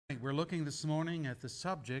We're looking this morning at the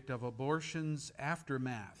subject of abortion's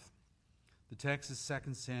aftermath. The text is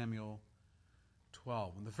 2 Samuel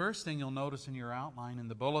 12. And the first thing you'll notice in your outline in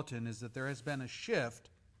the bulletin is that there has been a shift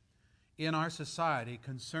in our society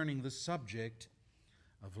concerning the subject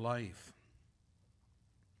of life.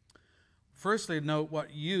 Firstly, note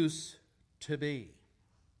what used to be.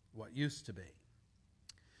 What used to be.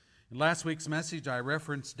 In last week's message, I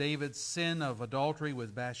referenced David's sin of adultery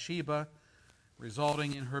with Bathsheba,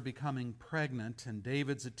 resulting in her becoming pregnant, and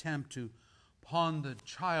David's attempt to pawn the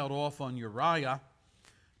child off on Uriah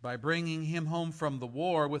by bringing him home from the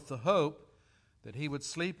war with the hope that he would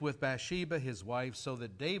sleep with Bathsheba, his wife, so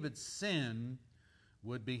that David's sin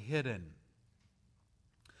would be hidden.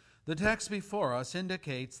 The text before us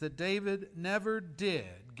indicates that David never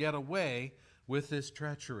did get away with this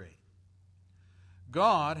treachery.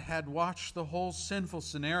 God had watched the whole sinful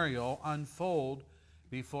scenario unfold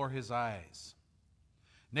before his eyes.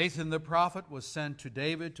 Nathan the prophet was sent to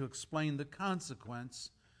David to explain the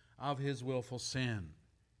consequence of his willful sin.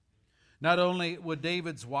 Not only would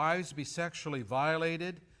David's wives be sexually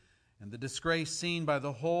violated and the disgrace seen by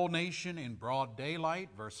the whole nation in broad daylight,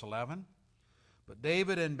 verse 11, but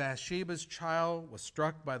David and Bathsheba's child was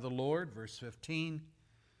struck by the Lord, verse 15,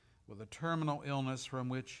 with a terminal illness from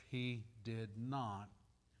which he did not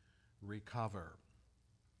recover.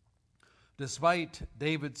 Despite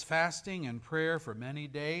David's fasting and prayer for many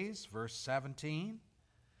days, verse 17,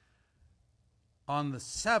 on the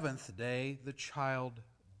seventh day the child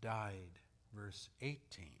died, verse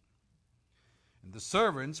 18. And the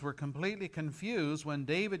servants were completely confused when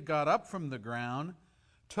David got up from the ground,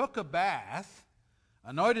 took a bath,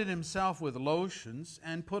 anointed himself with lotions,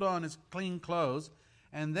 and put on his clean clothes,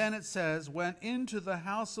 and then it says, went into the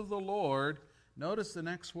house of the Lord, notice the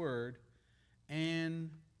next word, and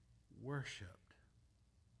worshipped.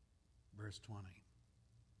 Verse 20.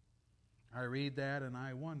 I read that and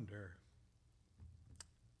I wonder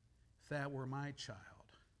if that were my child,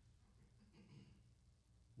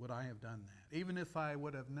 would I have done that? Even if I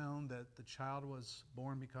would have known that the child was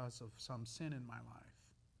born because of some sin in my life,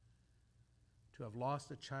 to have lost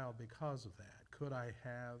a child because of that, could I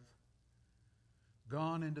have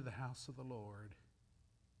gone into the house of the Lord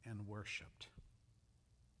and worshipped?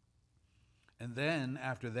 And then,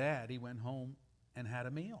 after that, he went home and had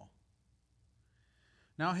a meal.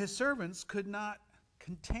 Now, his servants could not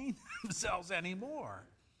contain themselves anymore.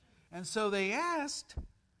 And so they asked,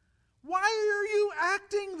 why are you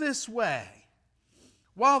acting this way?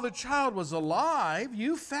 While the child was alive,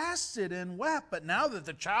 you fasted and wept, but now that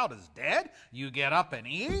the child is dead, you get up and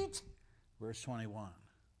eat? Verse 21.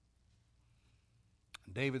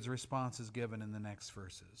 David's response is given in the next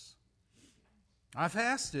verses. I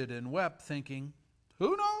fasted and wept, thinking,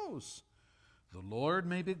 who knows? The Lord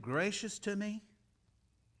may be gracious to me.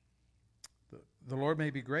 The Lord may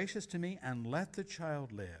be gracious to me and let the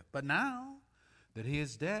child live. But now that he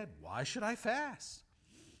is dead, why should I fast?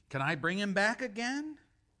 Can I bring him back again?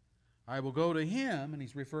 I will go to him, and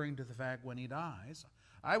he's referring to the fact when he dies.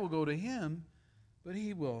 I will go to him, but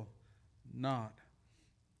he will not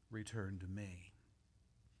return to me.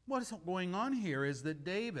 What is going on here is that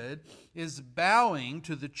David is bowing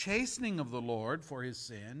to the chastening of the Lord for his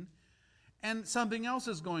sin, and something else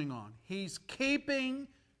is going on. He's keeping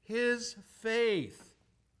his faith.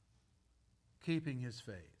 Keeping his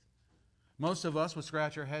faith. Most of us would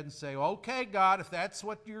scratch our head and say, okay, God, if that's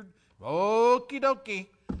what you're, okie dokie,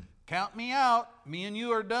 count me out. Me and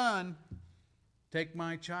you are done. Take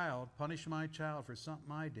my child, punish my child for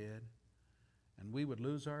something I did, and we would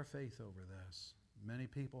lose our faith over this. Many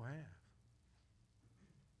people have.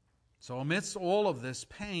 So amidst all of this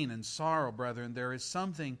pain and sorrow, brethren, there is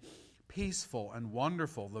something peaceful and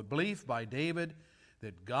wonderful. The belief by David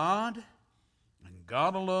that God and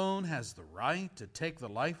God alone has the right to take the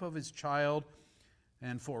life of his child,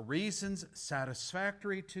 and for reasons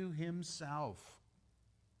satisfactory to himself.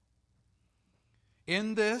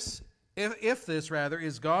 In this, if this rather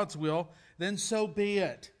is God's will, then so be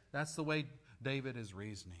it. That's the way David is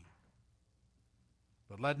reasoning.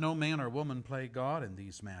 But let no man or woman play God in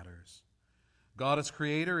these matters. God as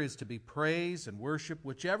creator is to be praised and worshiped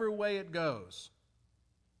whichever way it goes.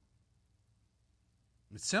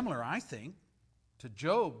 It's similar, I think, to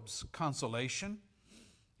Job's consolation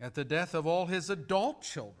at the death of all his adult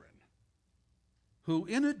children, who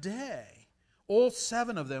in a day, all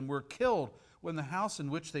 7 of them were killed when the house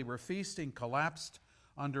in which they were feasting collapsed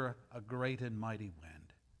under a great and mighty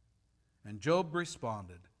wind. And Job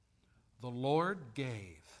responded, the Lord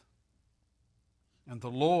gave, and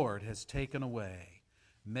the Lord has taken away.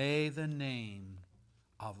 May the name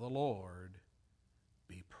of the Lord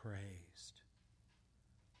be praised.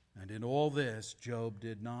 And in all this, Job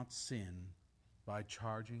did not sin by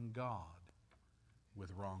charging God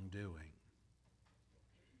with wrongdoing.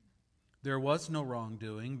 There was no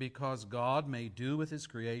wrongdoing because God may do with His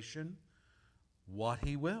creation what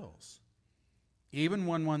He wills. Even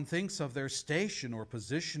when one thinks of their station or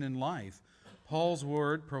position in life, Paul's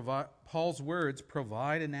words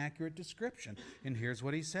provide an accurate description. And here's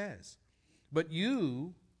what he says. But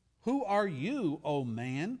you, who are you, O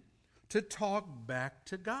man, to talk back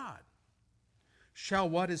to God? Shall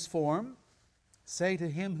what is formed say to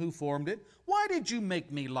him who formed it, why did you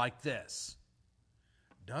make me like this?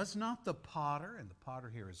 Does not the potter, and the potter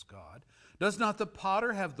here is God, does not the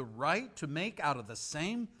potter have the right to make out of the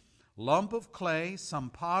same lump of clay some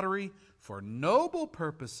pottery for noble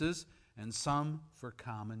purposes and some for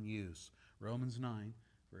common use? Romans 9,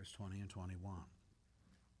 verse 20 and 21.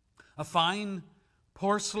 A fine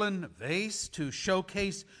porcelain vase to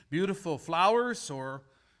showcase beautiful flowers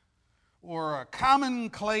or a common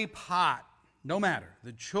clay pot, no matter.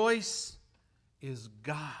 The choice is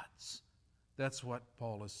God's. That's what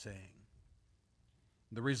Paul is saying.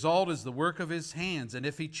 The result is the work of His hands, and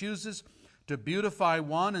if He chooses to beautify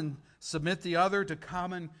one and submit the other to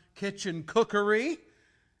common kitchen cookery,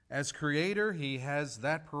 as Creator, He has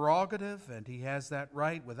that prerogative and He has that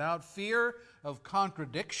right without fear of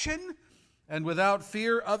contradiction and without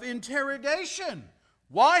fear of interrogation.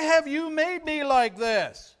 Why have you made me like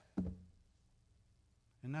this?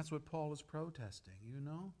 And that's what Paul is protesting, you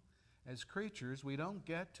know. As creatures, we don't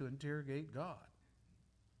get to interrogate God.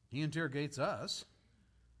 He interrogates us.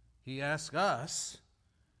 He asks us,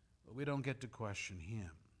 but we don't get to question Him.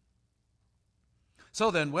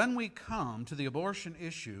 So then, when we come to the abortion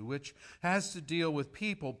issue, which has to deal with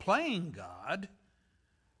people playing God,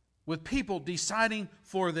 with people deciding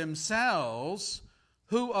for themselves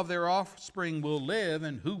who of their offspring will live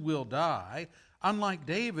and who will die, unlike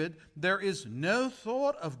David, there is no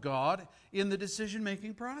thought of God in the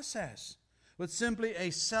decision-making process, but simply a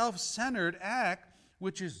self-centered act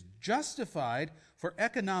which is justified for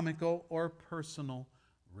economical or personal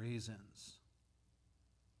reasons.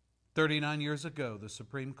 39 years ago, the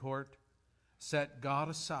Supreme Court set God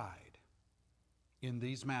aside in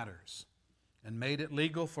these matters and made it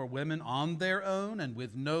legal for women on their own and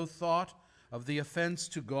with no thought of the offense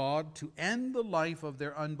to God to end the life of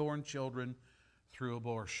their unborn children through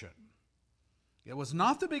abortion. It was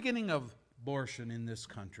not the beginning of abortion in this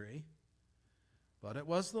country, but it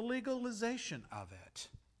was the legalization of it.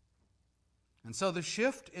 And so the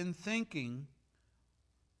shift in thinking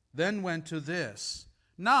then went to this: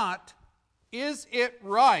 not, is it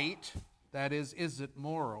right, that is it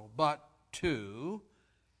moral, but to,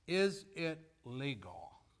 is it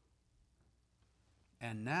legal?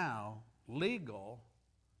 And now, legal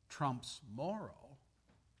trumps moral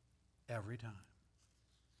every time.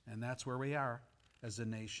 And that's where we are as a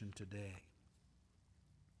nation today.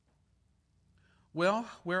 Well,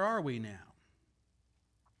 where are we now?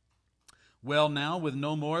 Well, now, with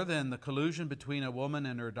no more than the collusion between a woman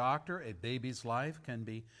and her doctor, a baby's life can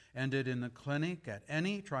be ended in the clinic at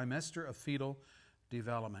any trimester of fetal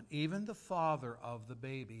development. Even the father of the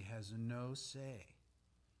baby has no say.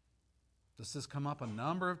 This has come up a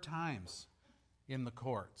number of times in the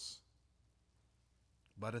courts.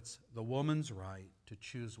 But it's the woman's right to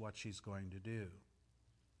choose what she's going to do.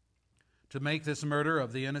 To make this murder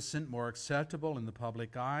of the innocent more acceptable in the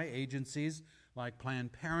public eye, agencies like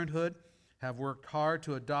Planned Parenthood have worked hard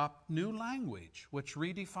to adopt new language which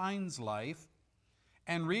redefines life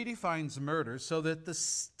and redefines murder so that the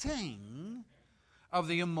sting of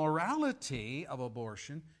the immorality of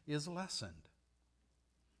abortion is lessened.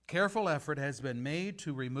 Careful effort has been made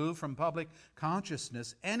to remove from public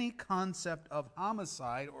consciousness any concept of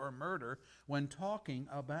homicide or murder when talking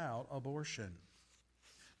about abortion.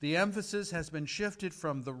 The emphasis has been shifted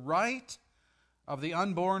from the right of the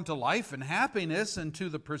unborn to life and happiness and to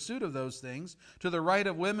the pursuit of those things, to the right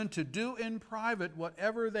of women to do in private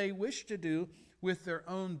whatever they wish to do with their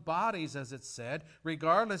own bodies, as it's said,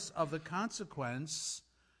 regardless of the consequence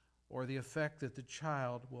or the effect that the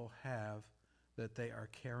child will have that they are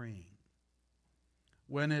carrying.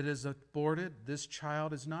 When it is aborted, this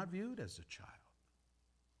child is not viewed as a child.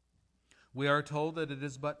 We are told that it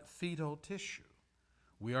is but fetal tissue.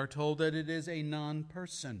 We are told that it is a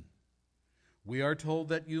non-person. We are told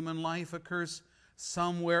that human life occurs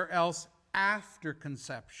somewhere else after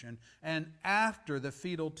conception and after the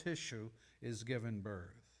fetal tissue is given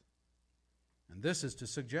birth. And this is to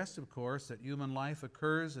suggest, of course, that human life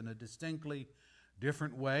occurs in a distinctly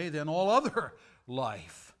different way than all other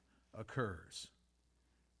life occurs.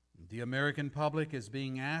 The American public is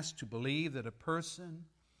being asked to believe that a person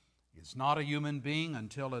is not a human being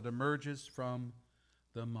until it emerges from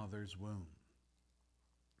the mother's womb.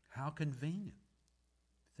 How convenient.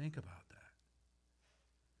 Think about that.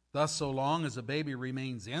 Thus, so long as a baby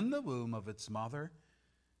remains in the womb of its mother,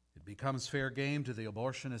 it becomes fair game to the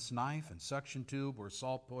abortionist's knife and suction tube or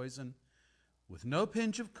salt poison, with no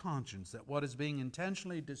pinch of conscience that what is being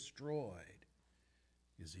intentionally destroyed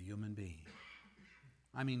is a human being.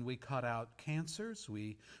 I mean, we cut out cancers,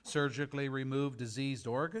 we surgically remove diseased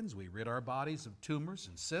organs, we rid our bodies of tumors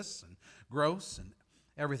and cysts and growths and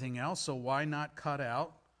everything else, so why not cut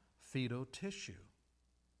out fetal tissue?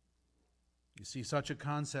 You see, such a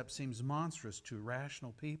concept seems monstrous to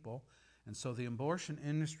rational people, and so the abortion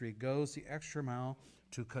industry goes the extra mile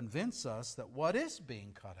to convince us that what is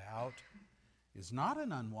being cut out is not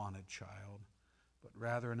an unwanted child, but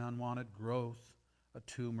rather an unwanted growth, a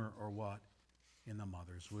tumor, or what? In the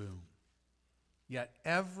mother's womb. Yet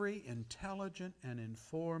every intelligent and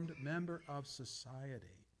informed member of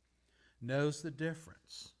society knows the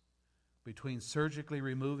difference between surgically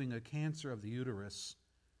removing a cancer of the uterus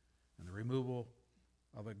and the removal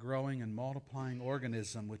of a growing and multiplying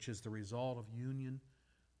organism which is the result of union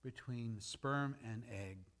between sperm and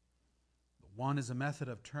egg. The one is a method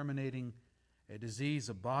of terminating a disease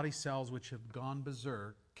of body cells which have gone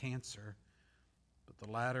berserk, cancer, but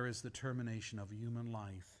the latter is the termination of human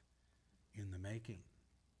life in the making.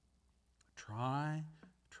 Try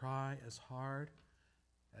as hard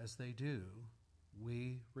as they do,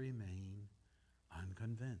 we remain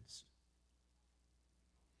unconvinced.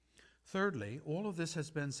 Thirdly, all of this has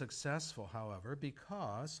been successful, however,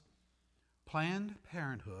 because Planned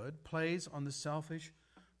Parenthood plays on the selfish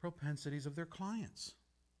propensities of their clients.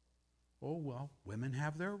 Oh, well, women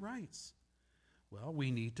have their rights. Well,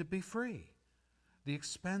 we need to be free. The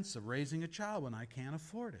expense of raising a child when I can't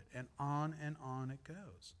afford it, and on it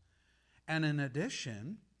goes. And in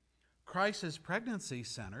addition, crisis pregnancy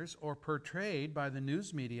centers are portrayed by the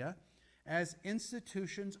news media as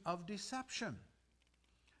institutions of deception.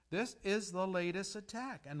 This is the latest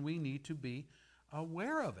attack, and we need to be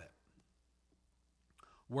aware of it.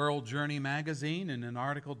 World Journey magazine, in an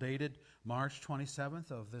article dated March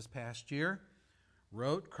 27th of this past year,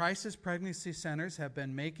 wrote, "Crisis pregnancy centers have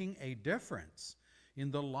been making a difference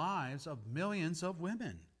in the lives of millions of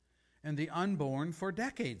women and the unborn for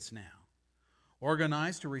decades now.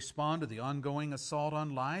 Organized to respond to the ongoing assault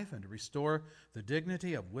on life and to restore the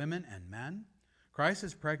dignity of women and men,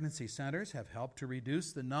 crisis pregnancy centers have helped to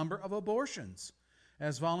reduce the number of abortions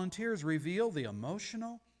as volunteers reveal the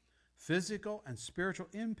emotional, physical, and spiritual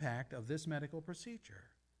impact of this medical procedure.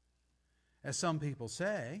 As some people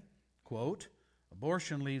say, quote,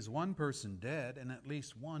 abortion leaves one person dead and at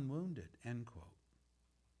least one wounded, end quote.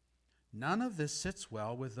 None of this sits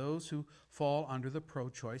well with those who fall under the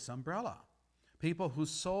pro-choice umbrella, people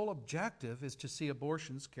whose sole objective is to see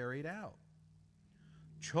abortions carried out.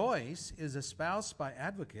 Choice is espoused by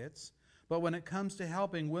advocates, but when it comes to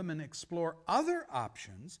helping women explore other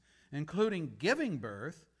options, including giving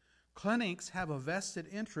birth, clinics have a vested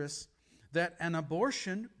interest that an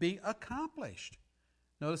abortion be accomplished.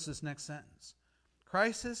 Notice this next sentence.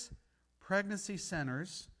 Crisis pregnancy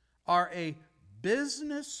centers are a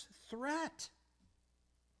business threat.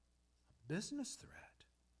 A business threat.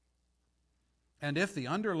 And if the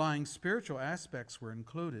underlying spiritual aspects were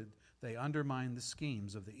included, they undermine the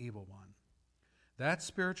schemes of the evil one. That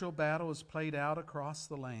spiritual battle is played out across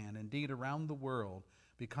the land, indeed around the world,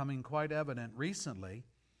 becoming quite evident recently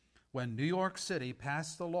when New York City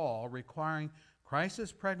passed a law requiring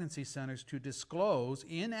crisis pregnancy centers to disclose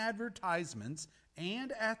in advertisements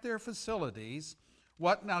and at their facilities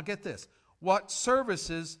now get this, what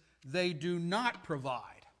services they do not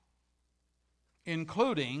provide,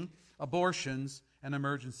 including abortions and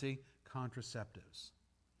emergency contraceptives.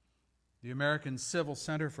 The American Civil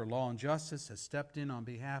Center for Law and Justice has stepped in on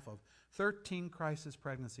behalf of 13 crisis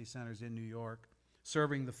pregnancy centers in New York,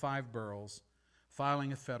 serving the 5 boroughs,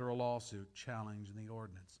 filing a federal lawsuit challenging the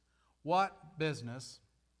ordinance. What business,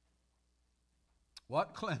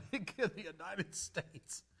 what clinic in the United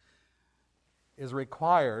States is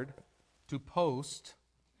required to post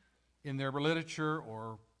in their literature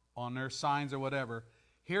or on their signs or whatever,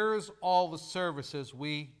 here's all the services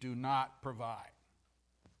we do not provide?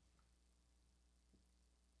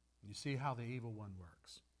 You see how the evil one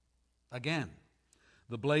works. Again,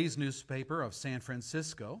 the Blaze newspaper of San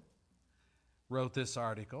Francisco wrote this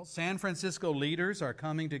article. San Francisco leaders are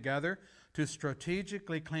coming together to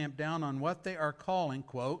strategically clamp down on what they are calling,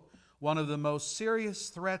 quote, one of the most serious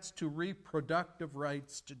threats to reproductive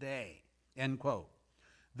rights today, end quote.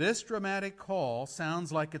 This dramatic call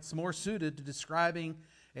sounds like it's more suited to describing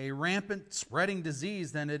a rampant spreading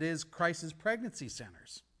disease than it is crisis pregnancy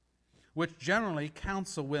centers, which generally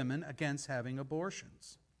counsel women against having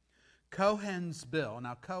abortions. Cohen's bill,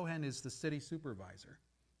 now Cohen is the city supervisor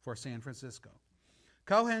for San Francisco.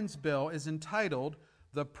 Cohen's bill is entitled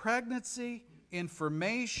the Pregnancy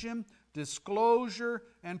Information, Disclosure,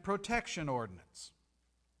 and Protection Ordinance.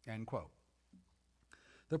 End quote.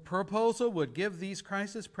 The proposal would give these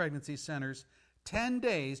crisis pregnancy centers 10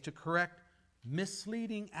 days to correct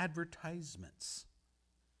misleading advertisements.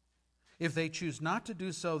 If they choose not to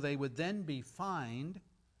do so, they would then be fined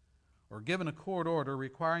or given a court order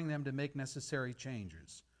requiring them to make necessary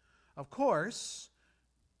changes. Of course,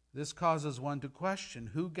 this causes one to question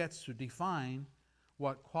who gets to define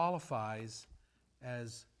what qualifies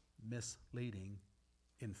as misleading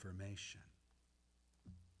information.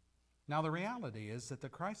 Now, the reality is that the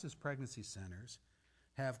crisis pregnancy centers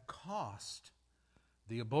have cost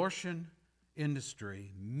the abortion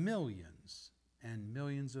industry millions and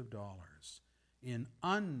millions of dollars in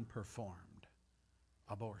unperformed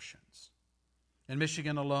abortions. In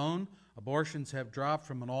Michigan alone, abortions have dropped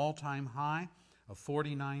from an all-time high of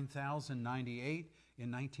 49,098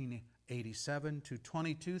 in 1987 to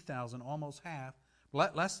 22,000, almost half,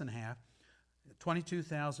 less than half,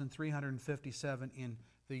 22,357 in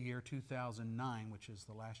the year 2009, which is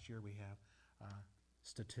the last year we have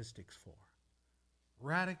statistics for.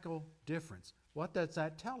 Radical difference. What does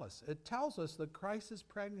that tell us? It tells us the crisis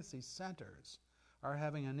pregnancy centers are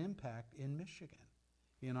having an impact in Michigan,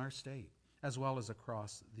 in our state, as well as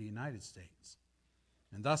across the United States.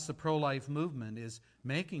 And thus the pro-life movement is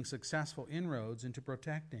making successful inroads into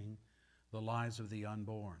protecting the lives of the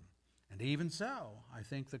unborn. And even so, I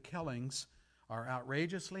think the killings are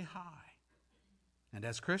outrageously high. And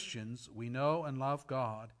as Christians, we know and love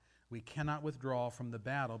God. We cannot withdraw from the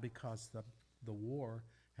battle because the war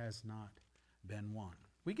has not been won.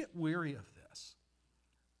 We get weary of this,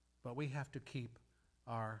 but we have to keep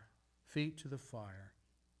our feet to the fire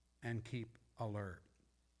and keep alert.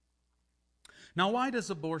 Now, why does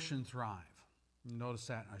abortion thrive? Notice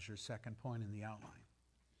that as your second point in the outline.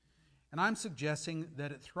 And I'm suggesting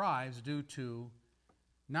that it thrives due to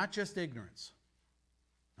not just ignorance,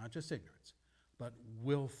 but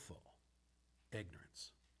willful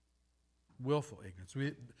ignorance. Willful ignorance,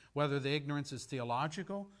 whether the ignorance is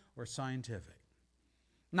theological or scientific.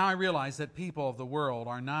 Now I realize that people of the world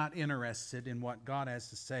are not interested in what God has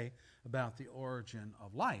to say about the origin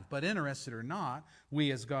of life. But interested or not,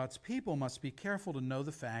 we as God's people must be careful to know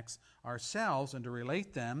the facts ourselves and to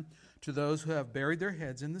relate them to those who have buried their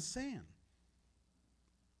heads in the sand.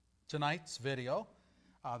 Tonight's video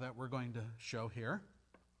that we're going to show here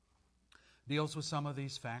deals with some of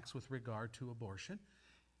these facts with regard to abortion.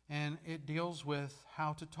 And it deals with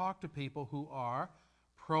how to talk to people who are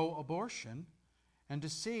pro-abortion and to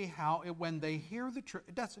see how, when they hear the truth,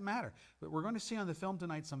 it doesn't matter. But we're going to see on the film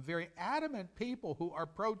tonight some very adamant people who are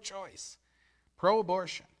pro-choice,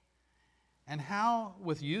 pro-abortion. And how,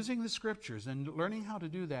 with using the Scriptures and learning how to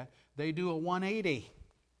do that, they do a 180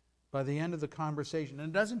 by the end of the conversation. And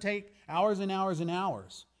it doesn't take hours and hours and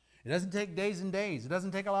hours. It doesn't take days and days. It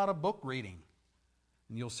doesn't take a lot of book reading.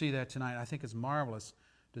 And you'll see that tonight. I think it's marvelous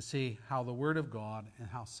to see how the Word of God and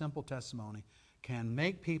how simple testimony can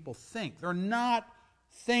make people think. They're not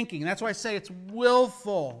thinking. That's why I say it's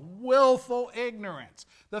willful ignorance.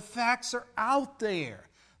 The facts are out there.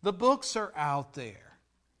 The books are out there.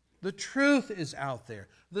 The truth is out there.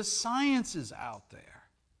 The science is out there.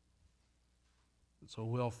 It's a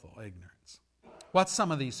willful ignorance. What's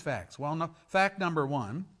some of these facts? Well, fact number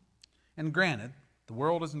one, and granted, the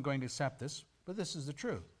world isn't going to accept this, but this is the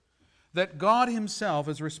truth, that God Himself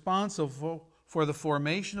is responsible for the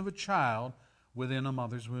formation of a child within a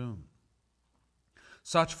mother's womb.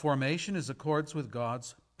 Such formation is in accordance with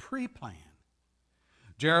God's pre-plan.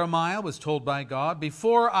 Jeremiah was told by God,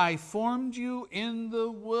 "Before I formed you in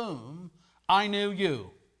the womb, I knew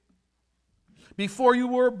you. Before you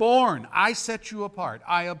were born, I set you apart.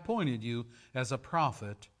 I appointed you as a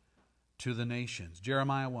prophet to the nations."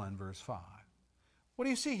 Jeremiah 1, verse 5. What do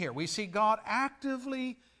you see here? We see God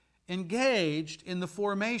actively engaged in the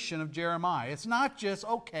formation of Jeremiah. It's not just,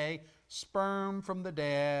 okay, sperm from the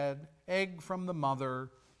dad, egg from the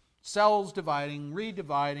mother, cells dividing,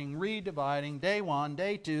 redividing, day one,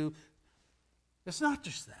 day two. It's not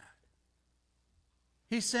just that.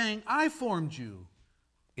 He's saying, I formed you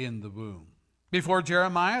in the womb. Before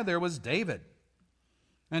Jeremiah, there was David.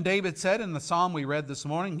 And David said in the psalm we read this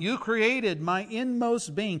morning, "You created my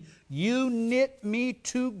inmost being. You knit me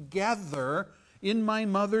together in my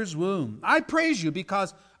mother's womb. I praise you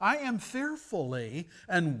because I am fearfully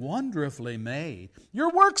and wonderfully made. Your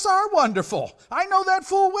works are wonderful. I know that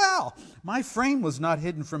full well. My frame was not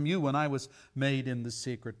hidden from you when I was made in the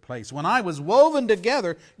secret place. When I was woven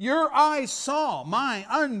together, your eyes saw my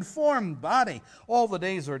unformed body. All the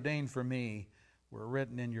days ordained for me were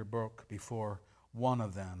written in your book before one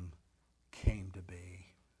of them came to be.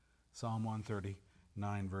 Psalm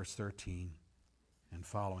 139, verse 13 and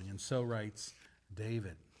following. And so writes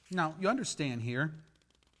David. Now, you understand here,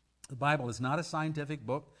 the Bible is not a scientific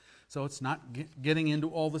book, so it's not getting into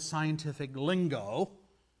all the scientific lingo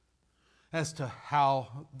as to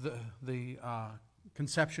how the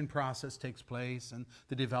conception process takes place and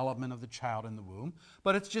the development of the child in the womb,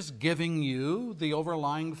 but it's just giving you the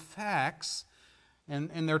overlying facts.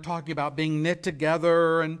 And they're talking about being knit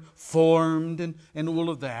together and formed and all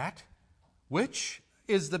of that, which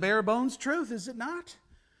is the bare bones truth, is it not?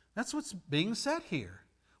 That's what's being said here.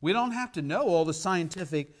 We don't have to know all the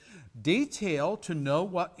scientific detail to know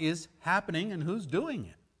what is happening and who's doing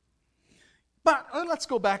it. But let's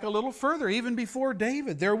go back a little further. Even before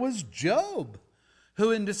David, there was Job,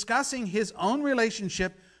 who in discussing his own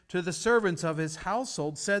relationship to the servants of his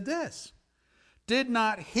household said this: did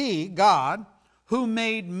not he, God, who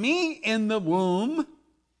made me in the womb,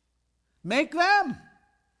 make them?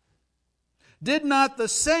 Did not the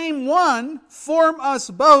same one form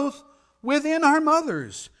us both within our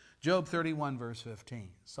mothers? Job 31, verse 15.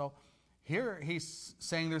 So here he's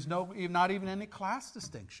saying there's not even any class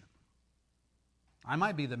distinction. I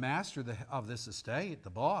might be the master of this estate,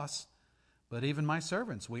 the boss, but even my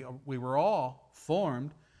servants, we were all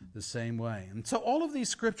formed the same way. And so all of these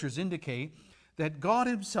scriptures indicate that God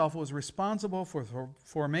himself was responsible for the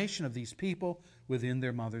formation of these people within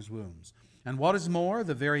their mother's wombs. And what is more,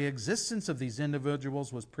 the very existence of these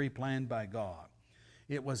individuals was pre-planned by God.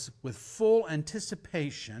 It was with full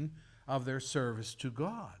anticipation of their service to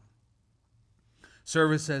God.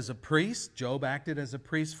 Service as a priest, Job acted as a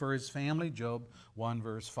priest for his family, Job 1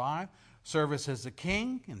 verse 5. Service as a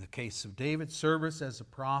king, in the case of David. Service as a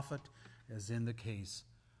prophet, as in the case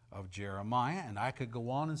of Jeremiah. And I could go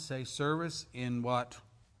on and say service in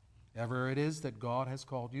whatever it is that God has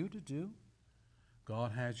called you to do.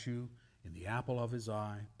 God has you in the apple of his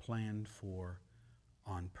eye, planned for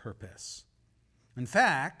on purpose. In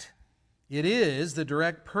fact, it is the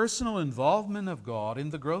direct personal involvement of God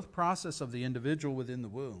in the growth process of the individual within the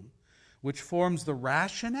womb which forms the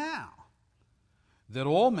rationale that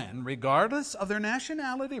all men, regardless of their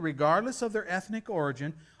nationality, regardless of their ethnic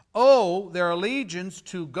origin, owe their allegiance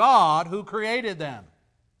to God who created them.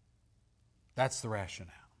 That's the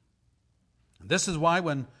rationale. And this is why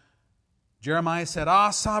when Jeremiah said,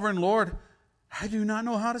 sovereign Lord, I do not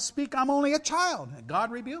know how to speak. I'm only a child. And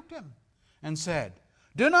God rebuked him and said,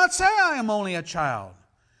 do not say I am only a child.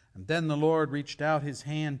 And then the Lord reached out his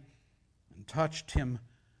hand and touched him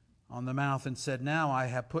on the mouth and said, now I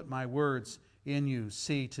have put my words in you.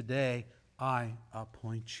 See, today I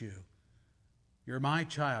appoint you. You're my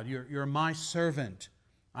child. You're my servant,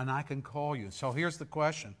 and I can call you. So here's the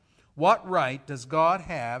question. What right does God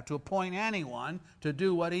have to appoint anyone to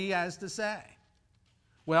do what he has to say?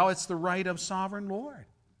 Well, it's the right of sovereign Lord,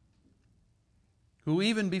 who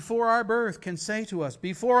even before our birth can say to us,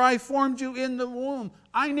 before I formed you in the womb,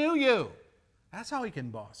 I knew you. That's how he can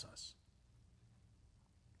boss us.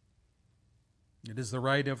 It is the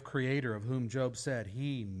right of Creator, of whom Job said,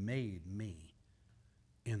 he made me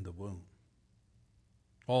in the womb.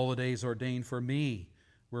 All the days ordained for me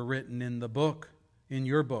were written in the book, in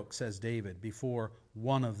your book, says David, before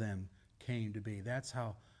one of them came to be. That's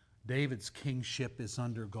how David's kingship is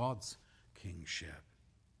under God's kingship.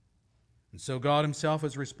 And so God himself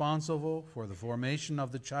is responsible for the formation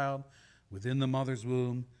of the child within the mother's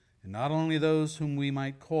womb, and not only those whom we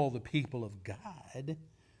might call the people of God,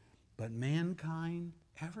 but mankind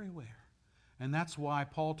everywhere. And that's why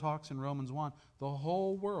Paul talks in Romans 1, the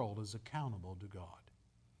whole world is accountable to God.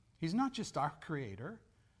 He's not just our creator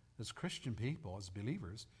as Christian people, as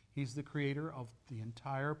believers. He's the creator of the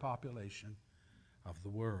entire population of the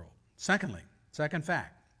world. Secondly, second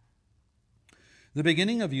fact, the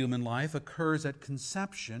beginning of human life occurs at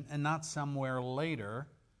conception and not somewhere later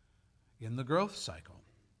in the growth cycle.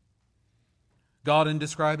 God, in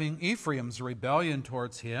describing Ephraim's rebellion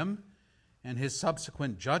towards him and his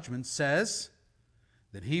subsequent judgment, says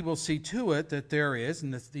that he will see to it that there is,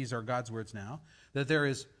 and these are God's words now, that there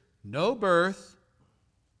is no birth,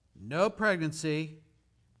 no pregnancy,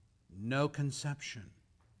 no conception.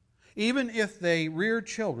 Even if they rear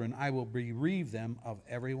children, I will bereave them of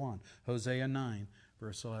every one. Hosea 9,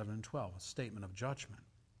 verse 11 and 12, a statement of judgment.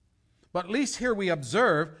 But at least here we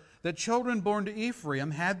observe that children born to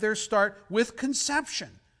Ephraim had their start with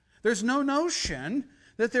conception. There's no notion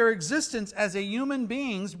that their existence as a human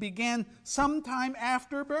beings began sometime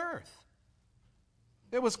after birth.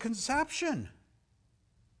 It was conception,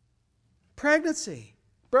 pregnancy,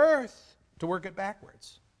 birth, to work it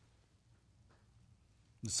backwards.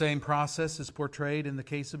 The same process is portrayed in the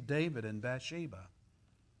case of David and Bathsheba.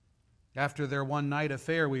 After their one-night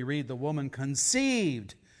affair, we read the woman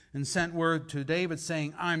conceived and sent word to David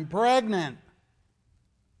saying, I'm pregnant.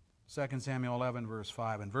 2 Samuel 11, verse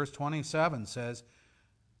 5. And verse 27 says,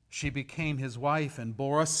 she became his wife and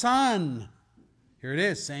bore a son. Here it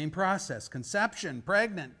is, same process. Conception,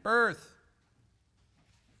 pregnant, birth.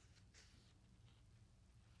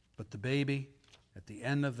 But the baby, at the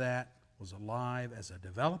end of that, was alive as a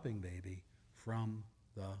developing baby from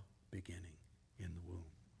the beginning in the womb.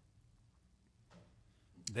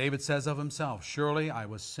 David says of himself, surely I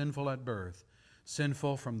was sinful at birth,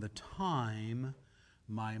 sinful from the time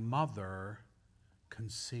my mother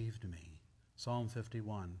conceived me. Psalm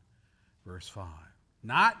 51, verse 5.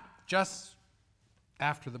 Not just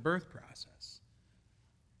after the birth process,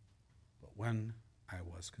 but when I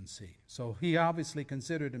was conceived. So he obviously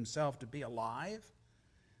considered himself to be alive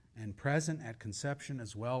and present at conception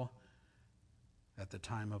as well at the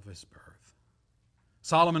time of his birth.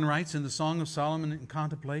 Solomon writes in the Song of Solomon in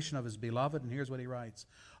contemplation of his beloved, and here's what he writes.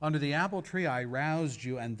 Under the apple tree I roused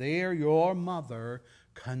you, and there your mother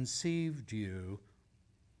conceived you.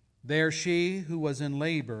 There she who was in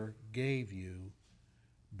labor gave you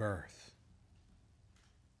birth.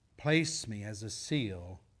 Place me as a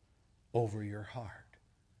seal over your heart.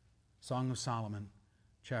 Song of Solomon,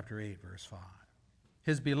 chapter 8, verse 5.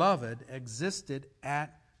 His beloved existed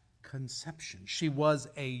at conception. She was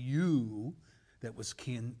a you that was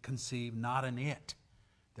conceived, not an it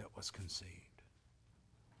that was conceived.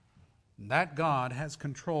 And that God has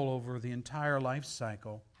control over the entire life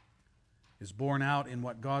cycle is borne out in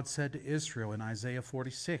what God said to Israel in Isaiah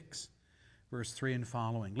 46, verse 3 and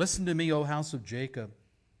following. Listen to me, O house of Jacob,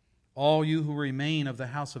 all you who remain of the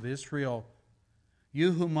house of Israel,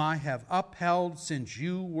 you whom I have upheld since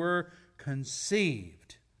you were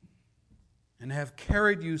conceived, and have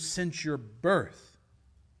carried you since your birth,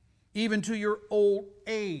 even to your old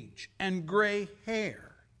age and gray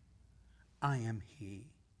hair. I am He.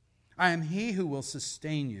 I am He who will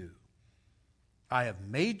sustain you. I have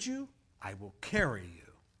made you. I will carry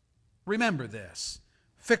you. Remember this.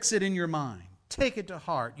 Fix it in your mind. Take it to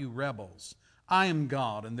heart, you rebels. I am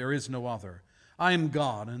God, and there is no other. I am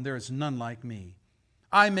God, and there is none like me.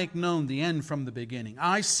 I make known the end from the beginning.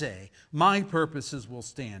 I say, my purposes will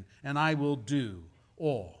stand, and I will do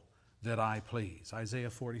all that I please. Isaiah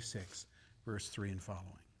 46, verse 3 and following.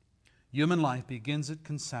 Human life begins at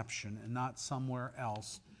conception and not somewhere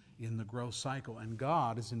else in the growth cycle. And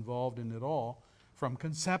God is involved in it all from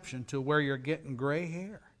conception to where you're getting gray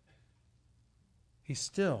hair. He's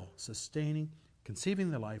still sustaining,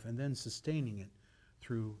 conceiving the life, and then sustaining it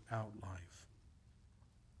throughout life.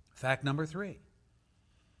 Fact number 3.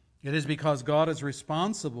 It is because God is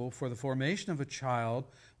responsible for the formation of a child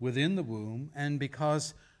within the womb, and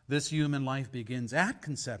because this human life begins at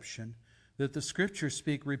conception, that the Scriptures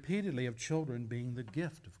speak repeatedly of children being the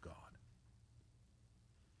gift of God.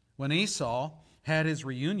 When Esau had his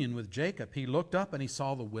reunion with Jacob, he looked up and he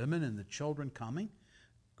saw the women and the children coming,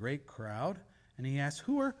 great crowd, and he asked,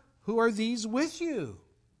 Who are these with you?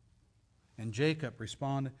 And Jacob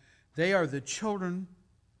responded, They are the children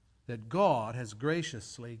that God has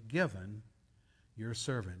graciously given your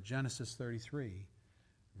servant. Genesis 33,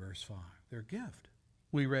 verse 5. Their gift.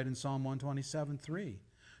 We read in Psalm 127:3.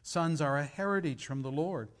 Sons are a heritage from the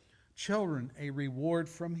Lord, children a reward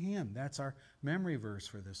from Him. That's our memory verse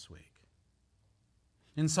for this week.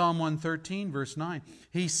 In Psalm 113, verse 9,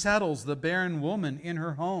 He settles the barren woman in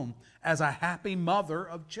her home as a happy mother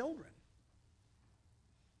of children.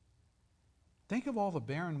 Think of all the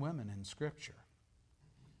barren women in Scripture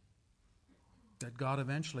that God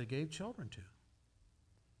eventually gave children to.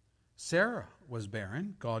 Sarah was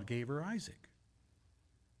barren, God gave her Isaac.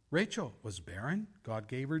 Rachel was barren, God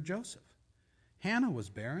gave her Joseph. Hannah was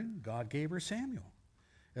barren, God gave her Samuel.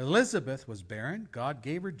 Elizabeth was barren, God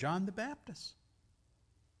gave her John the Baptist.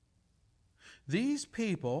 These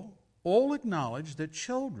people all acknowledged that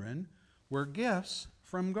children were gifts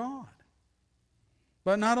from God.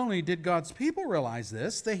 But not only did God's people realize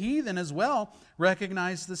this, the heathen as well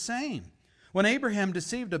recognized the same. When Abraham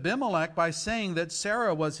deceived Abimelech by saying that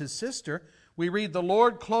Sarah was his sister, we read, the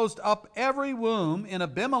Lord closed up every womb in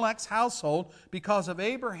Abimelech's household because of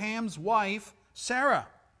Abraham's wife, Sarah,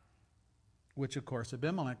 which, of course,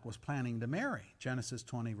 Abimelech was planning to marry. Genesis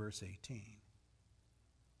 20, verse 18.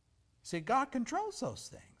 See, God controls those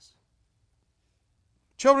things.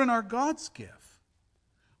 Children are God's gift.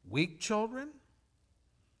 Weak children,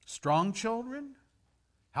 strong children,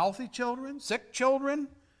 healthy children, sick children,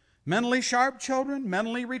 mentally sharp children,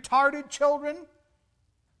 mentally retarded children.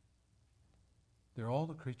 They're all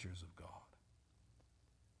the creatures of God.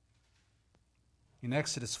 In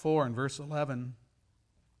Exodus 4 and verse 11,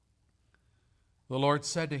 the Lord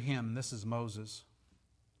said to him, this is Moses,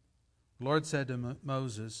 the Lord said to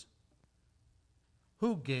Moses,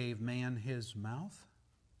 who gave man his mouth?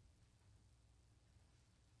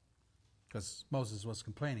 Because Moses was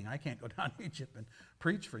complaining, I can't go down to Egypt and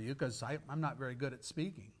preach for you because I'm not very good at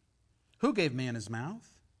speaking. Who gave man his mouth?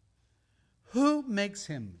 Who makes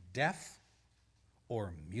him deaf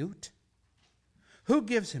or mute? Who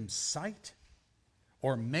gives him sight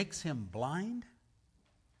or makes him blind?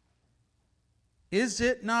 Is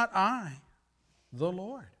it not I, the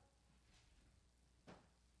Lord?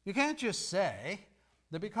 You can't just say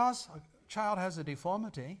that because a child has a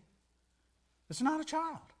deformity, it's not a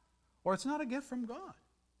child or it's not a gift from God.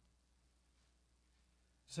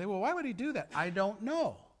 You say, well, why would he do that? I don't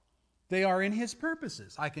know. They are in his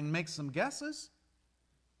purposes. I can make some guesses,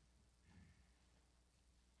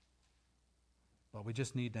 but we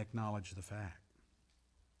just need to acknowledge the fact.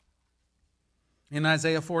 In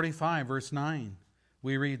Isaiah 45, verse 9,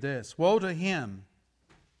 we read this, woe to him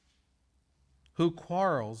who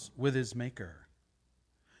quarrels with his maker.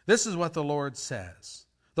 This is what the Lord says,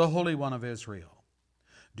 the Holy One of Israel.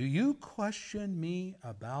 Do you question me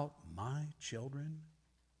about my children?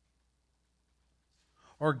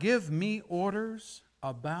 Or give me orders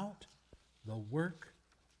about the work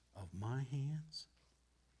of my hands?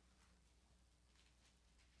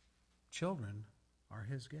 Children are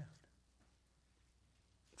his gift.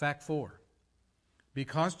 Fact 4.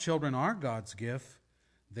 Because children are God's gift,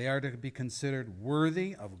 they are to be considered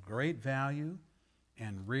worthy of great value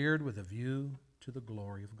and reared with a view to the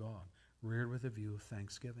glory of God, reared with a view of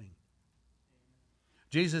thanksgiving.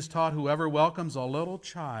 Jesus taught, whoever welcomes a little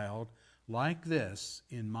child like this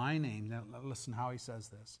in my name, now listen how he says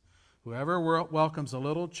this, whoever welcomes a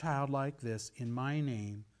little child like this in my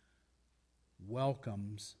name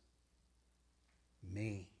welcomes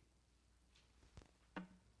me.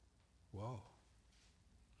 Whoa.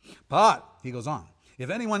 But, he goes on, if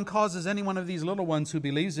anyone causes any one of these little ones who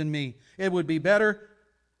believes in me, it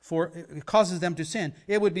causes them to sin.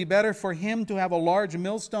 It would be better for him to have a large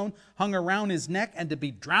millstone hung around his neck and to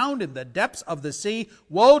be drowned in the depths of the sea.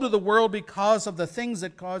 Woe to the world because of the things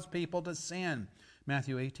that cause people to sin.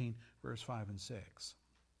 Matthew 18, verse 5 and 6.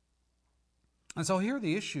 And so here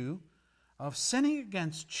the issue of sinning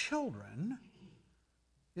against children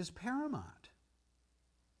is paramount.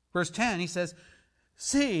 Verse 10, he says,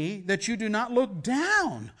 see that you do not look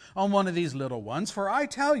down on one of these little ones, for I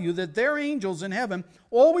tell you that their angels in heaven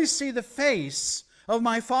always see the face of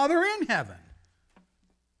my Father in heaven.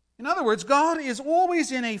 In other words, God is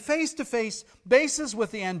always in a face-to-face basis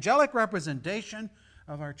with the angelic representation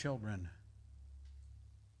of our children.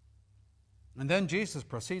 And then Jesus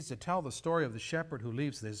proceeds to tell the story of the shepherd who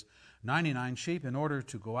leaves his 99 sheep in order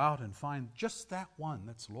to go out and find just that one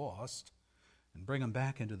that's lost and bring them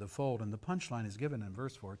back into the fold. And the punchline is given in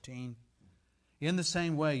verse 14. In the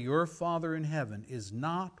same way, your Father in heaven is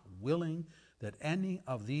not willing that any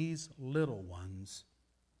of these little ones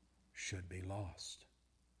should be lost.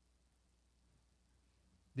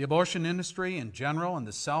 The abortion industry in general and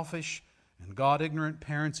the selfish and God-ignorant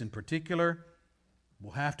parents in particular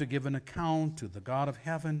will have to give an account to the God of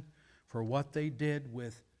heaven for what they did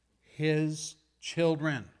with his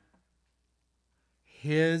children,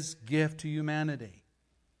 his gift to humanity,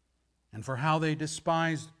 and for how they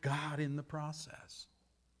despised God in the process.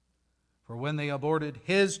 For when they aborted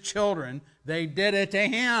his children, they did it to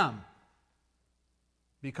him.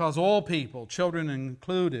 Because all people, children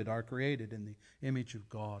included, are created in the image of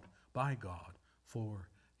God, by God, for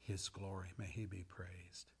his glory. May he be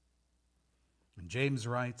praised. And James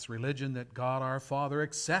writes, religion that God our Father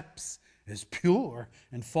accepts as pure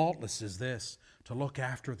and faultless as this, to look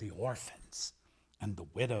after the orphans and the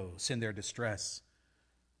widows in their distress,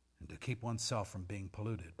 and to keep oneself from being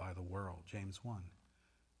polluted by the world. James 1,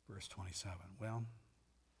 verse 27. Well,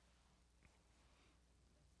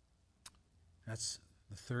 that's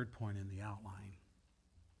the third point in the outline.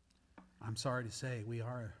 I'm sorry to say we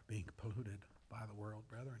are being polluted by the world,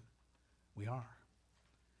 brethren. We are.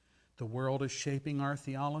 The world is shaping our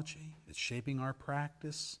theology. It's shaping our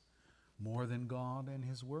practice more than God and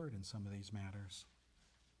his word in some of these matters.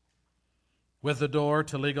 With the door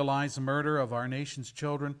to legalize the murder of our nation's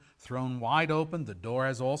children thrown wide open, the door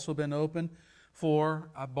has also been opened for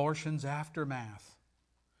abortion's aftermath.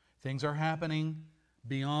 Things are happening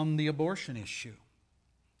beyond the abortion issue.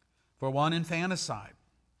 For one, infanticide.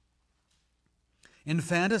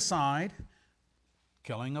 Infanticide,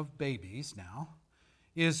 killing of babies now,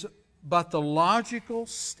 is but the logical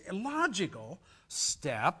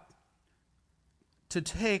step to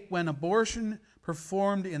take when abortion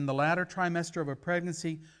performed in the latter trimester of a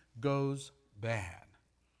pregnancy goes bad.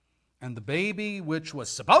 And the baby, which was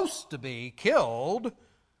supposed to be killed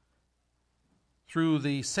through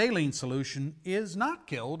the saline solution, is not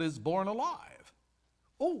killed, is born alive.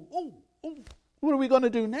 Oh, what are we going to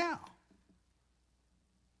do now?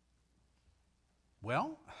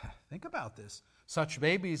 Well, think about this. Such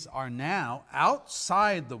babies are now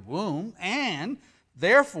outside the womb and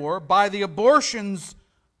therefore, by the abortionist's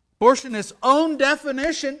own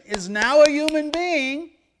definition, is now a human being,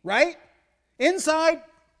 right? Inside,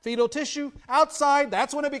 fetal tissue. Outside,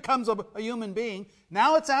 that's when it becomes a human being.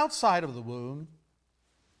 Now it's outside of the womb.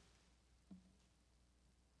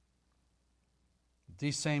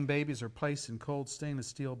 These same babies are placed in cold stainless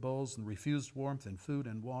steel bowls and refused warmth and food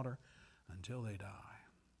and water until they die.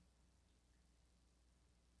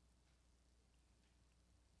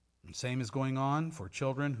 The same is going on for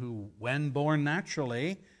children who, when born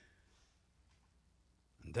naturally,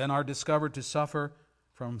 and then are discovered to suffer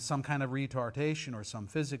from some kind of retardation or some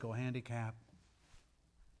physical handicap.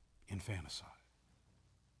 Infanticide.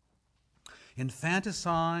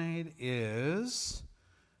 Infanticide is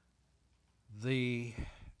the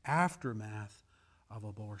aftermath of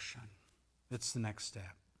abortion. It's the next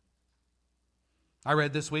step. I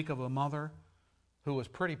read this week of a mother who was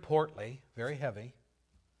pretty portly, very heavy.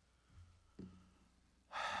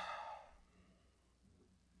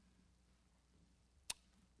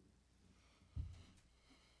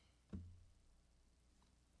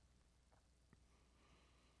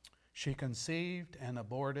 She conceived and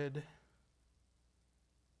aborted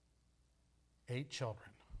 8 children.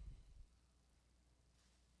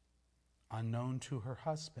 Unknown to her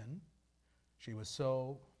husband, she was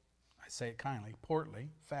so, I say it kindly, portly,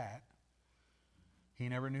 fat, he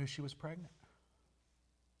never knew she was pregnant.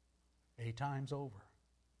 8 times over,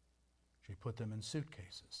 she put them in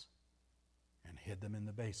suitcases and hid them in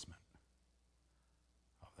the basement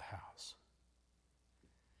of the house.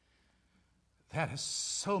 That is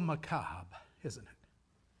so macabre, isn't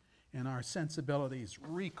it? And our sensibilities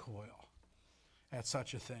recoil at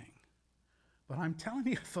such a thing. But I'm telling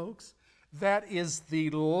you, folks, that is the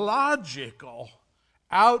logical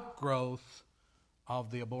outgrowth of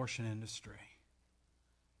the abortion industry.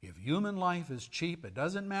 If human life is cheap, it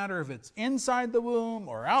doesn't matter if it's inside the womb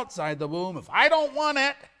or outside the womb. If I don't want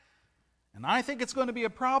it, and I think it's going to be a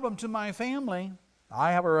problem to my family,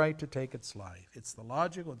 I have a right to take its life. It's the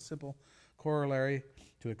logical and simple corollary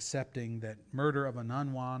to accepting that murder of an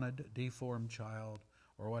unwanted, deformed child,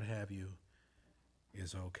 or what have you,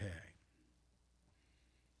 is okay.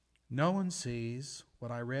 No one sees what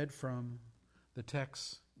I read from the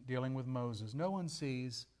text dealing with Moses. No one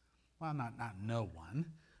sees, well, not no one,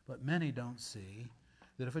 but many don't see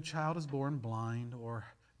that if a child is born blind or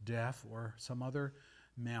deaf or some other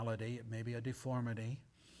malady, it may be a deformity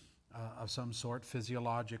of some sort,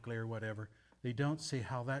 physiologically or whatever, they don't see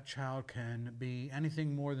how that child can be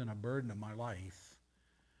anything more than a burden of my life.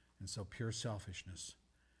 And so pure selfishness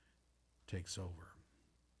takes over.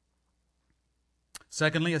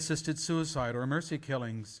 Secondly, assisted suicide or mercy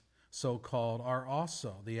killings, so-called, are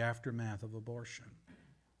also the aftermath of abortion.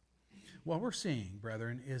 What we're seeing,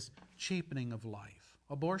 brethren, is cheapening of life.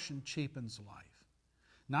 Abortion cheapens life.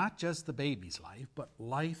 Not just the baby's life, but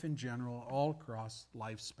life in general, all across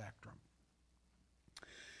life spectrum.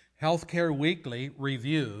 Healthcare Weekly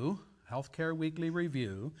Review,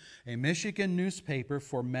 a Michigan newspaper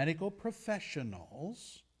for medical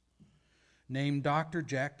professionals, named Dr.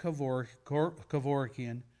 Jack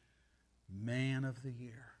Kevorkian Man of the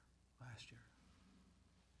Year last year.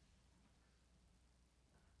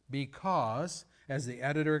 Because, as the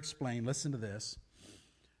editor explained, listen to this,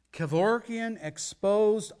 Kevorkian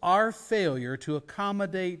exposed our failure to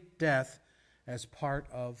accommodate death as part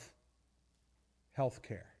of health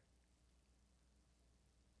care.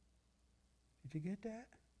 Did you get that?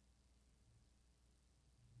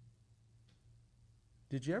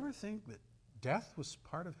 Did you ever think that death was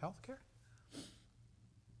part of health care?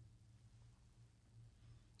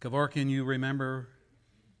 Kevorkian, you remember,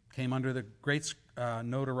 came under the great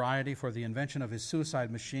notoriety for the invention of his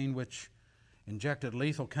suicide machine, which injected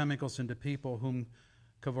lethal chemicals into people whom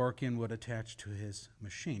Kevorkian would attach to his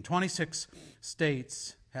machine. 26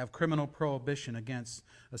 states have criminal prohibition against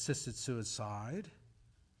assisted suicide.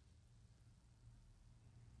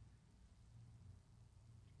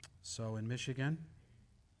 So in Michigan,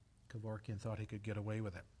 Kevorkian thought he could get away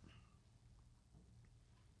with it.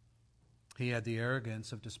 He had the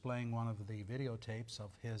arrogance of displaying one of the videotapes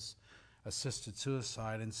of his assisted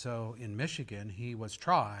suicide, and so in Michigan he was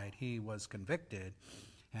tried, he was convicted,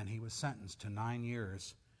 and he was sentenced to 9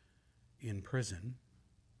 years in prison.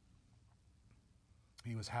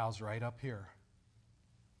 He was housed right up here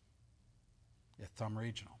at Thumb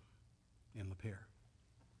Regional in Lapeer.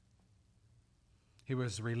 He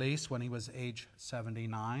was released when he was age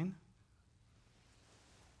 79.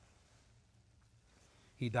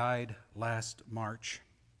 He died last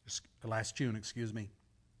June,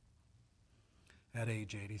 at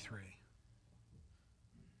age 83.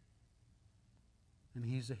 And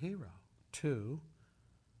he's a hero to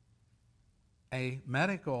a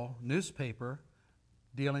medical newspaper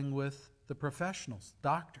dealing with the professionals,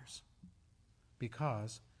 doctors,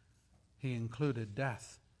 because he included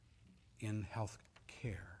death in health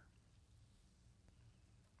care.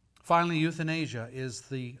 Finally, euthanasia is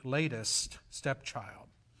the latest stepchild.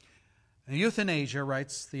 And euthanasia,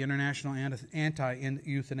 writes the International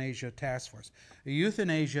Anti-Euthanasia Task Force,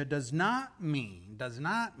 euthanasia does not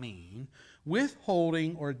mean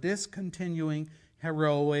withholding or discontinuing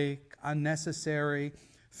heroic, unnecessary,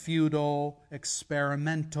 futile,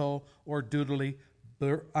 experimental, or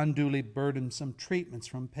unduly burdensome treatments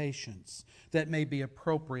from patients that may be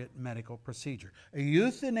appropriate medical procedure. A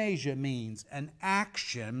euthanasia means an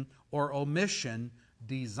action or omission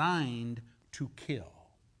designed to kill.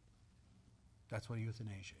 That's what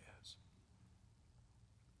euthanasia is.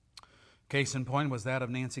 Case in point was that of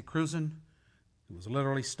Nancy Cruzan, who was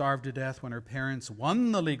literally starved to death when her parents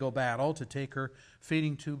won the legal battle to take her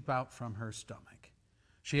feeding tube out from her stomach.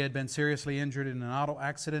 She had been seriously injured in an auto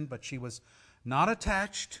accident, but she was not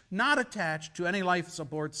attached to any life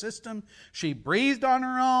support system. She breathed on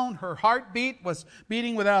her own. Her heartbeat was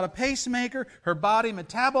beating without a pacemaker. Her body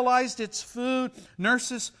metabolized its food.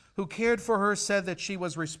 Nurses who cared for her said that she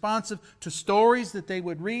was responsive to stories that they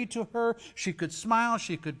would read to her. She could smile.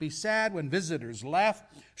 She could be sad when visitors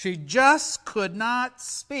left. She just could not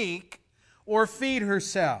speak or feed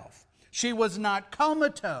herself. She was not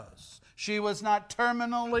comatose. She was not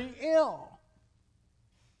terminally ill.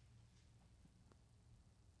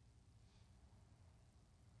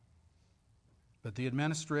 But the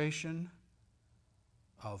administration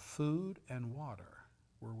of food and water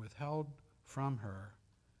were withheld from her,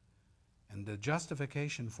 and the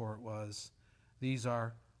justification for it was, these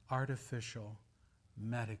are artificial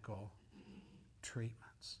medical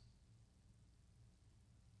treatments.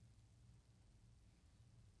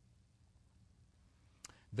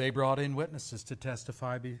 They brought in witnesses to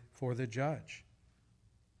testify before the judge,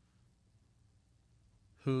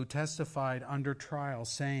 who testified under trial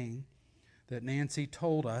saying that Nancy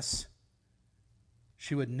told us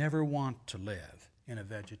she would never want to live in a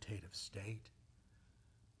vegetative state.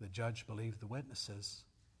 The judge believed the witnesses,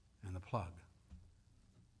 and the plug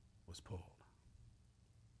was pulled.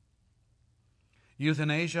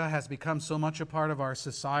 Euthanasia has become so much a part of our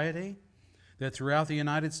society that throughout the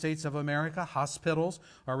United States of America, hospitals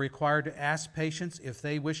are required to ask patients if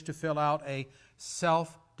they wish to fill out a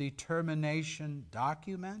self-determination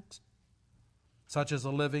document, such as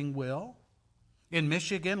a living will. In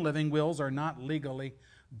Michigan, living wills are not legally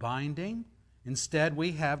binding. Instead,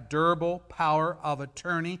 we have durable power of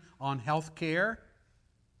attorney on health care.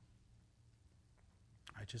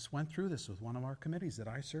 I just went through this with one of our committees that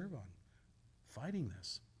I serve on, fighting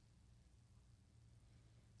this.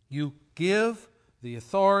 You give the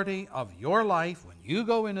authority of your life when you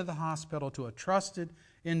go into the hospital to a trusted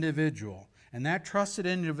individual, and that trusted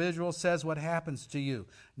individual says what happens to you,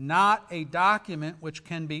 not a document which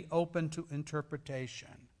can be open to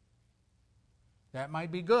interpretation. That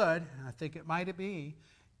might be good, and I think it might be,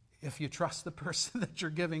 if you trust the person that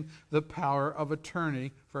you're giving the power of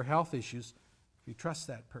attorney for health issues, if you trust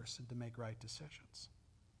that person to make right decisions.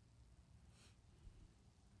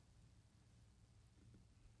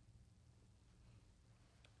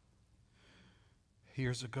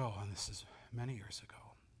 Years ago, and this is many years ago,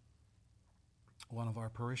 one of our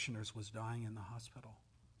parishioners was dying in the hospital.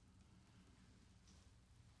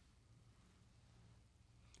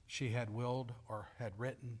 She had willed or had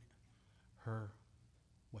written her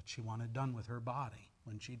what she wanted done with her body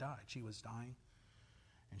when she died. She was dying,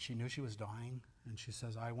 and she knew she was dying, and she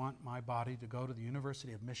says, I want my body to go to the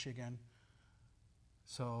University of Michigan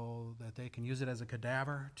so that they can use it as a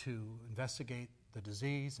cadaver to investigate the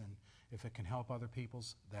disease, and if it can help other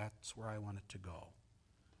people's, that's where I want it to go.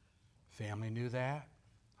 Family knew that.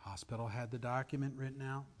 Hospital had the document written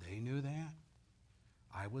out. They knew that.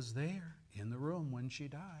 I was there in the room when she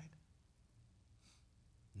died.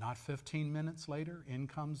 Not 15 minutes later, in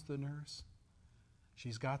comes the nurse.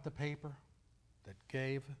 She's got the paper that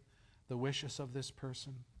gave the wishes of this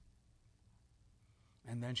person.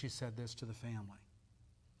 And then she said this to the family.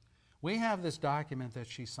 We have this document that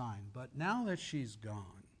she signed, but now that she's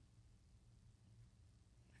gone,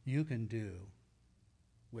 you can do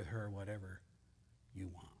with her whatever you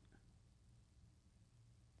want.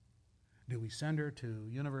 Do we send her to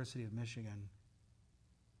University of Michigan,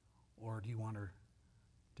 or do you want her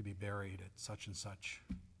to be buried at such and such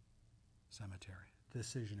cemetery? The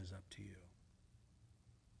decision is up to you.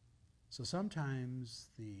 So sometimes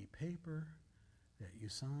the paper that you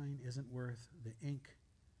sign isn't worth the ink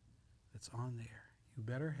that's on there. You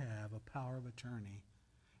better have a power of attorney.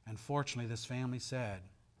 And fortunately, this family said,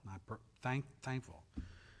 and I'm thankful,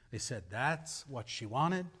 they said, that's what she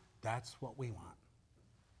wanted, that's what we want.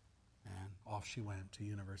 And off she went to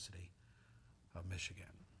University of Michigan.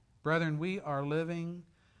 Brethren, we are living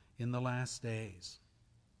in the last days.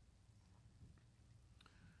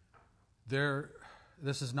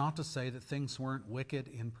 This is not to say that things weren't wicked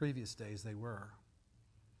in previous days. They were.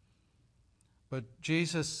 But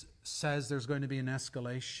Jesus says there's going to be an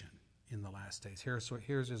escalation in the last days.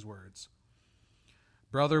 Here's his words.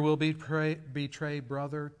 Brother will betray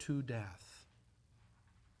brother to death.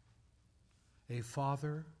 A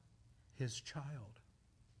father his child.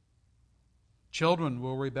 Children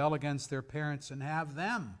will rebel against their parents and have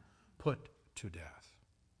them put to death.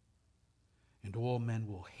 And all men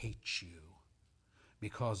will hate you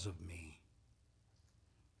because of me.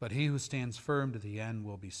 But he who stands firm to the end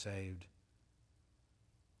will be saved.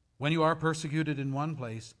 When you are persecuted in one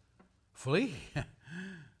place, flee.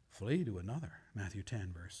 Flee to another. Matthew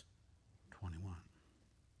 10, verse 21.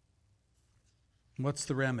 What's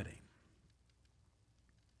the remedy?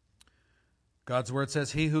 God's word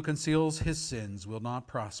says, he who conceals his sins will not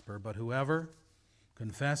prosper, but whoever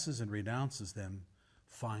confesses and renounces them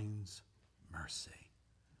finds mercy.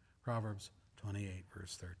 Proverbs 28,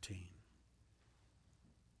 verse 13.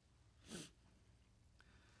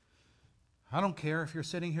 I don't care if you're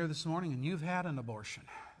sitting here this morning and you've had an abortion,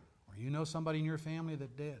 or you know somebody in your family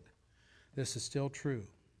that did. This is still true.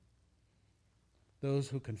 Those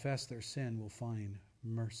who confess their sin will find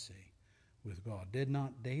mercy with God. Did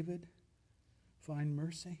not David find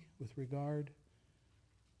mercy with regard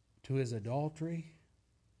to his adultery,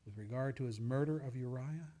 with regard to his murder of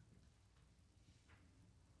Uriah?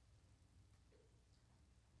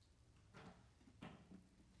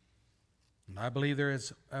 And I believe there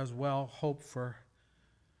is as well hope for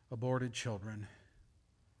aborted children.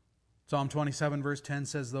 Psalm 27 verse 10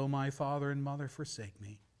 says, though my father and mother forsake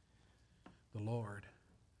me, the Lord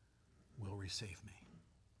will receive me.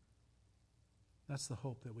 That's the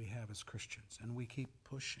hope that we have as Christians, and we keep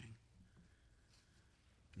pushing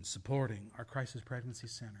and supporting our Crisis Pregnancy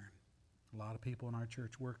Center. A lot of people in our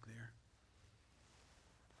church work there.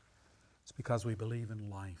 It's because we believe in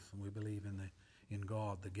life, and we believe in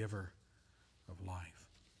God, the giver of life.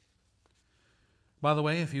 By the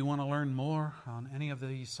way, if you want to learn more on any of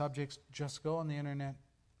these subjects, just go on the internet.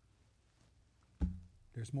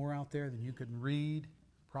 There's more out there than you can read,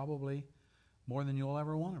 probably more than you'll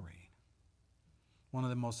ever want to read. One of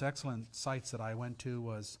the most excellent sites that I went to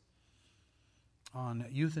was on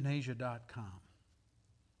euthanasia.com.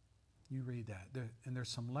 You read that. And there's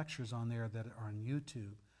some lectures on there that are on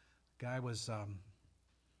YouTube. The guy was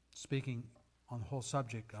speaking on the whole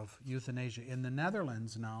subject of euthanasia. In the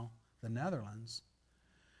Netherlands now,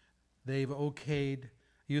 they've okayed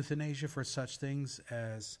euthanasia for such things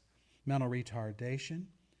as mental retardation.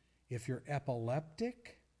 If you're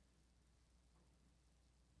epileptic,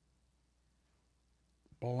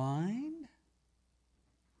 blind,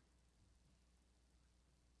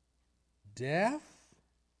 deaf,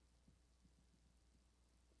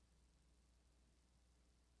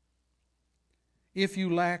 if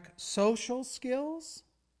you lack social skills,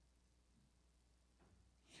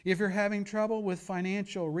 if you're having trouble with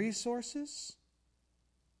financial resources,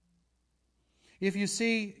 if you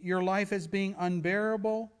see your life as being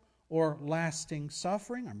unbearable or lasting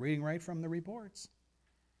suffering, I'm reading right from the reports.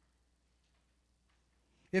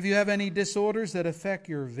 If you have any disorders that affect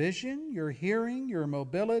your vision, your hearing, your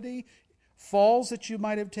mobility, falls that you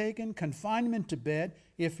might have taken, confinement to bed,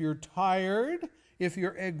 if you're tired, if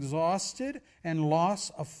you're exhausted, and loss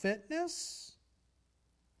of fitness,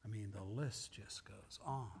 I mean, the list just goes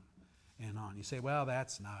on and on. You say, well,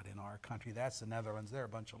 that's not in our country. That's the Netherlands. They're a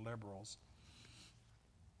bunch of liberals.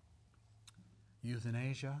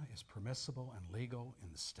 Euthanasia is permissible and legal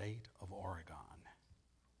in the state of Oregon.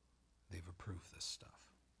 They've approved this stuff.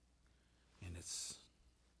 And it's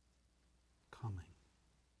coming.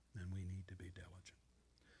 And we need to be diligent.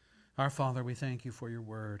 Our Father, we thank you for your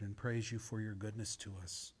word and praise you for your goodness to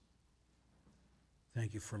us.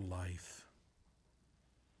 Thank you for life.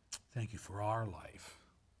 Thank you for our life.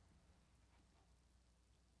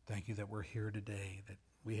 Thank you that we're here today, that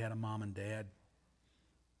we had a mom and dad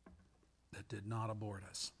that did not abort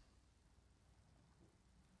us.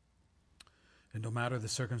 And no matter the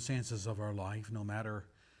circumstances of our life, no matter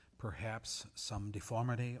perhaps some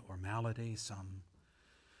deformity or malady, some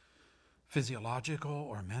physiological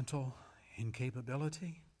or mental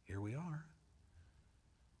incapability, here we are.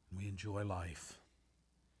 We enjoy life.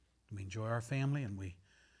 We enjoy our family, and we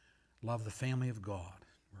love the family of God.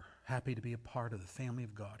 We're happy to be a part of the family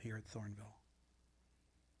of God here at Thornville.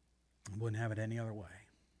 We wouldn't have it any other way.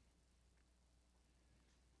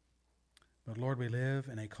 But Lord, we live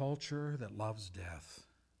in a culture that loves death.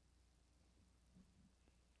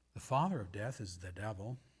 The father of death is the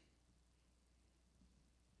devil.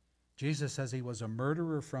 Jesus says he was a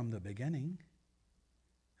murderer from the beginning.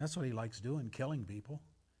 That's what he likes doing, killing people.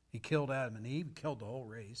 He killed Adam and Eve, killed the whole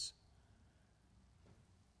race.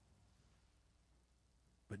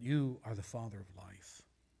 But you are the father of life.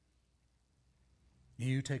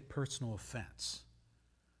 You take personal offense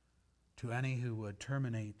to any who would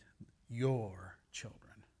terminate your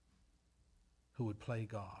children, who would play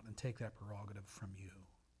God and take that prerogative from you.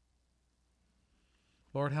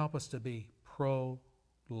 Lord, help us to be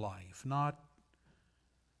pro-life, not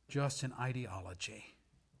just in ideology,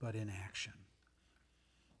 but in action.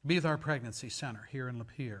 Be with our pregnancy center here in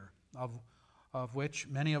Lapeer, of which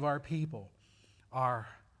many of our people are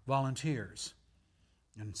volunteers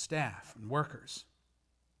and staff and workers.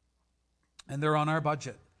 And they're on our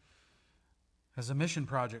budget as a mission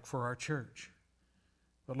project for our church.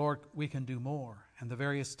 But Lord, we can do more. And the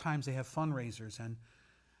various times they have fundraisers and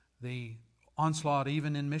the onslaught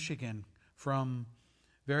even in Michigan from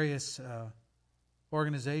various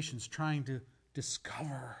organizations trying to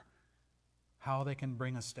discover how they can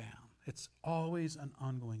bring us down. It's always an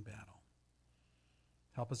ongoing battle.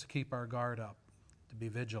 Help us to keep our guard up, to be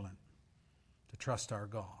vigilant, to trust our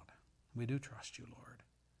God. We do trust you, Lord.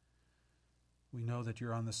 We know that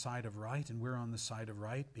you're on the side of right, and we're on the side of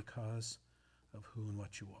right because of who and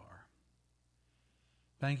what you are.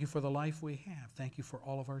 Thank you for the life we have. Thank you for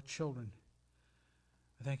all of our children.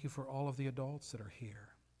 Thank you for all of the adults that are here.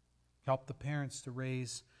 Help the parents to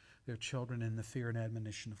raise their children in the fear and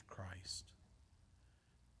admonition of Christ.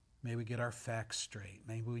 May we get our facts straight.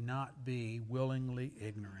 May we not be willingly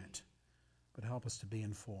ignorant, but help us to be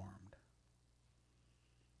informed.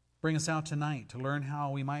 Bring us out tonight to learn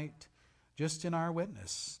how we might, just in our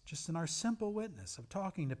witness, just in our simple witness of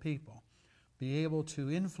talking to people, be able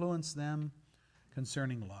to influence them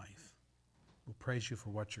concerning life. We'll praise you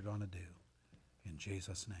for what you're going to do. In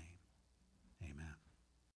Jesus' name.